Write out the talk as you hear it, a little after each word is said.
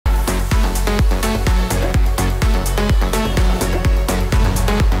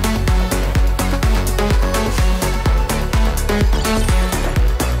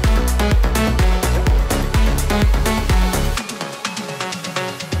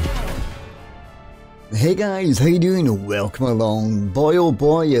Hey guys, how you doing? Welcome along. Boy oh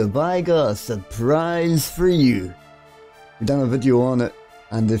boy, have I got a surprise for you. We've done a video on it,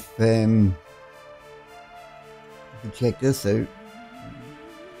 and if you check this out,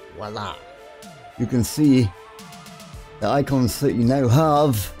 voila, you can see the icons that you now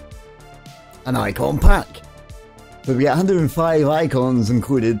have an icon pack. So we got 105 icons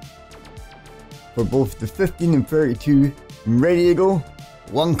included for both the 15 and 32, ready to go.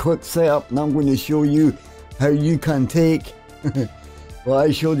 One click setup, and I'm going to show you how you can take what I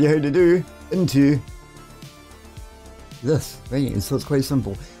showed you how to do into this. Right, so it's quite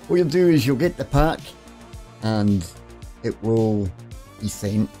simple. What you'll do is you'll get the pack, and it will be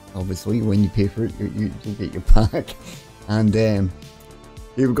sent, obviously, when you pay for it. You'll get your pack, and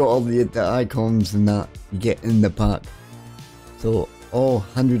you've got all the icons and that you get in the pack. So all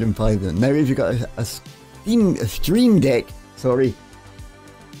 105 of them. Now if you've got a stream deck, sorry,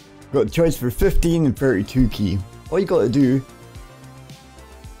 got a choice for 15 and 32 key. All you got to do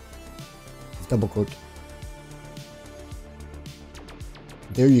is double click.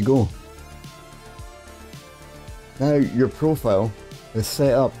 There you go. Now your profile is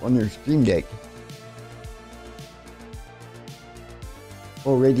set up on your Stream Deck,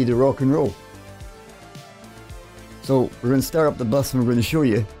 all ready to rock and roll. So we're going to start up the bus and we're going to show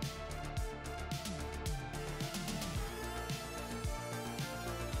you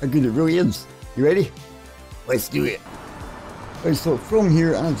how good it really is. You ready? Let's do it. Right, so from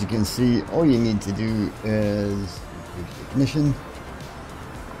here, as you can see, all you need to do is ignition.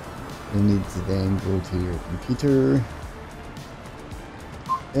 You need to then go to your computer,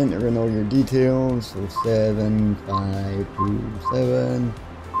 enter in all your details. So 7527.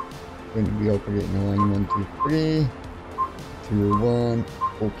 Going to be operating on line 123 201.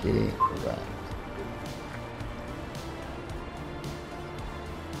 Okay, right.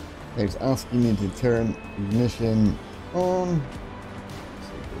 It's asking me to turn ignition on.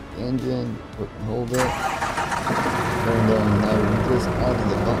 So go to the engine, put and hold it. Turn down now. We just added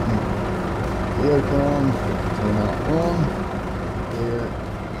the button. The aircon, turn that on. There.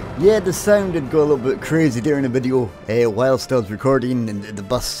 Yeah, the sound did go a little bit crazy during the video whilst I was recording, and the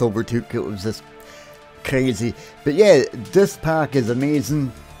bus overtook. It was just crazy. But yeah, this pack is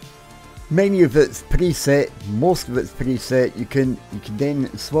amazing. Many of it's preset, most of it's preset. You can then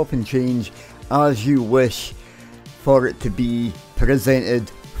swap and change as you wish for it to be presented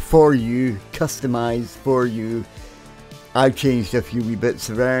for you, customized for you. I've changed a few wee bits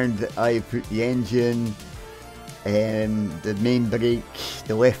around. I put the engine and the main brake,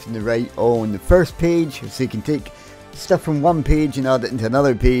 the left and the right, all on the first page, so you can take stuff from one page and add it into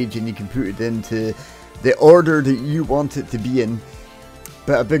another page, and you can put it into the order that you want it to be in.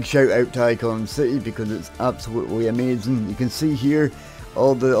 But a big shout out to Icon City because it's absolutely amazing. You can see here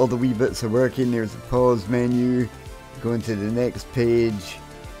all the wee bits are working. There's a pause menu, go into the next page,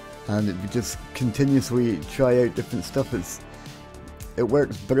 and it just continuously try out different stuff. It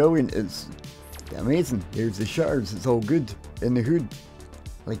works brilliant. It's amazing. There's the shutters. It's all good in the hood,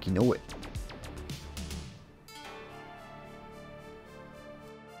 like you know it.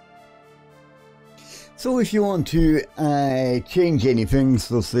 So if you want to change anything,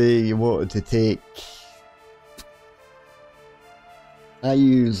 so say you wanted to take, I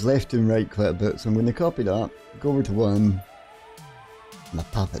use left and right quite a bit, so I'm going to copy that, go over to one, and I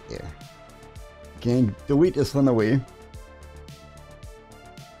pop it there. Again, delete this one away.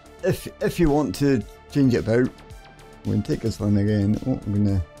 If you want to change it about, I'm going to take this one again. Oh, I'm going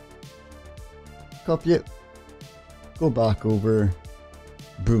to copy it, go back over.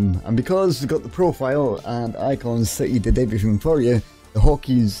 Boom. And because you've got the profile and Icon City did everything for you, the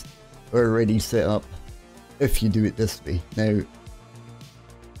hotkeys are already set up if you do it this way. Now,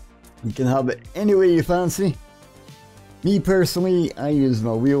 you can have it any way you fancy. Me personally, I use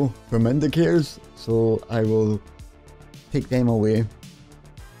my wheel for my indicators, so I will take them away.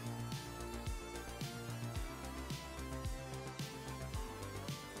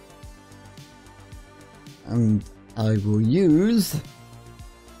 And I will use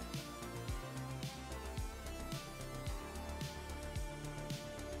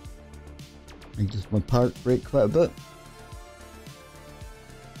just my park brake quite a bit.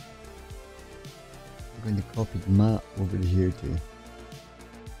 I'm going to copy the map over to here too.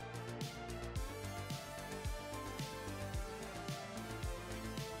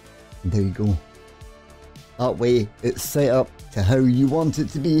 And there you go. That way it's set up to how you want it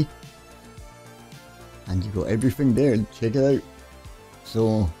to be. And you got everything there. Check it out.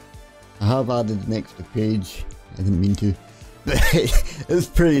 So I have added an extra page. I didn't mean to. But it's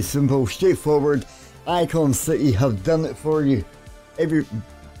pretty simple, straightforward. Icon City have done it for you.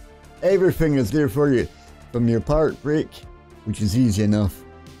 everything is there for you. From your park brake, which is easy enough.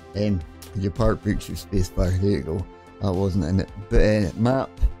 Your park brake's your spacebar, there you go. That wasn't in it. But map,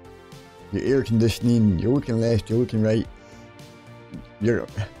 your air conditioning, you're looking left, you're looking right.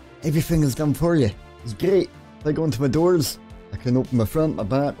 Everything is done for you. It's great. If I go into my doors, I can open my front, my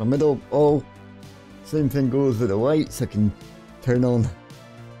back, my middle, all. Same thing goes with the lights. I can turn on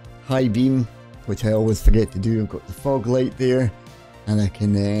high beam, which I always forget to do. I've got the fog light there, and I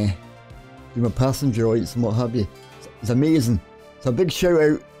can do my passenger lights and what have you. It's amazing. So a big shout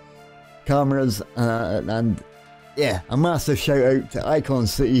out, cameras, and yeah, a massive shout out to Icon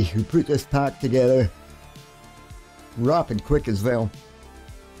City who put this pack together. Rapid quick as well.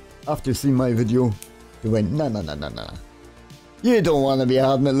 After seeing my video, they went, nah. You don't want to be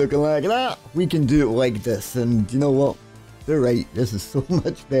having it looking like that. We can do it like this. And you know what? They're right. This is so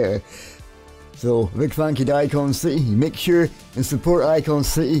much better. So, big thank you to Icon City. Make sure and support Icon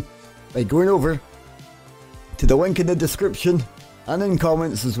City by going over to the link in the description and in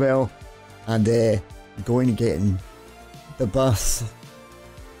comments as well. And going and getting the bus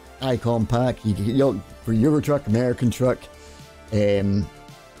Icon pack. You can get for Euro Truck, American Truck.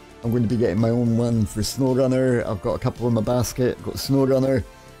 I'm going to be getting my own one for SnowRunner. I've got a couple in my basket. I've got SnowRunner,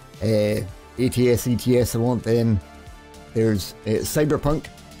 ATS, ETS I want then. There's Cyberpunk.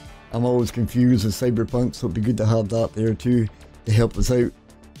 I'm always confused with Cyberpunk, so it'd be good to have that there too to help us out.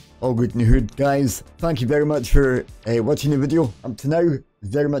 All good in the hood. Guys, thank you very much for watching the video up to now.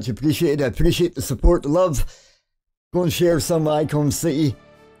 Very much appreciated. I appreciate the support, the love. Go and share some Icon City.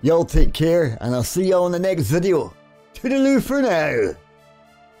 Y'all take care, and I'll see y'all in the next video. Toodaloo for now.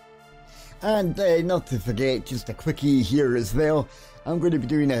 And not to forget, just a quickie here as well. I'm going to be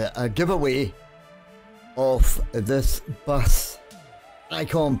doing a giveaway of this bus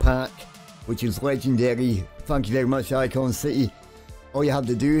Icon pack, which is legendary. Thank you very much, Icon City. All you have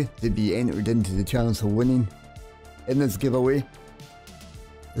to do to be entered into the chance of winning in this giveaway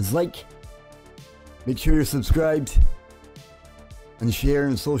is like, make sure you're subscribed, and share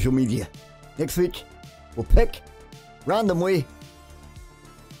on social media. Next week, we'll pick randomly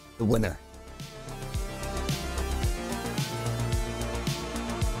the winner.